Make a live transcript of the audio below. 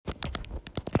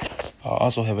I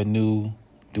also have a new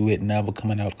duet novel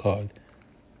coming out called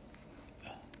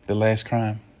The Last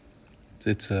Crime.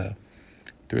 It's a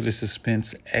thriller,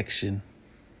 suspense, action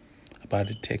about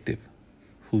a detective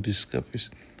who gets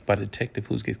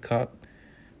caught,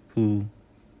 who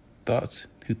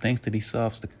thinks that he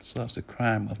solves the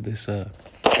crime of this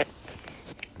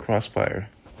crossfire.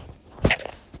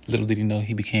 Little did he know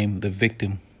he became the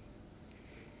victim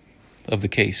of the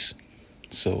case.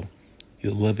 So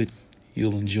you'll love it.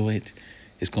 You'll enjoy it.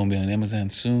 It's going to be on Amazon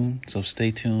soon. So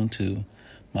stay tuned to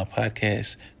my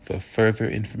podcast for further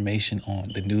information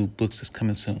on the new books that's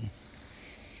coming soon.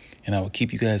 And I will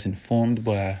keep you guys informed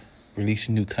by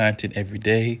releasing new content every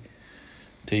day.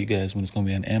 Tell you guys when it's going to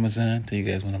be on Amazon. Tell you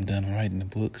guys when I'm done writing the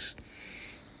books.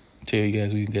 Tell you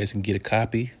guys where you guys can get a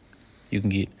copy. You can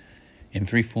get in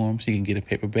 3 forms. You can get a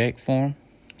paperback form.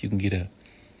 You can get an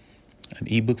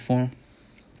ebook form,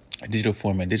 a digital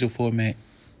format,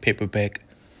 paperback,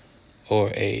 or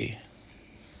a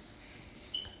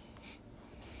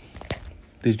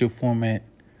digital format,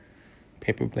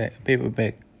 paperback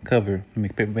cover,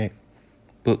 paperback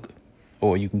book,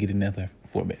 or you can get another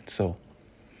format. So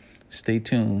stay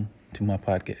tuned to my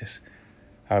podcast.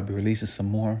 I'll be releasing some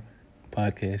more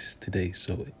podcasts today,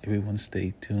 so everyone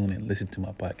stay tuned and listen to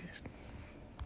my podcast.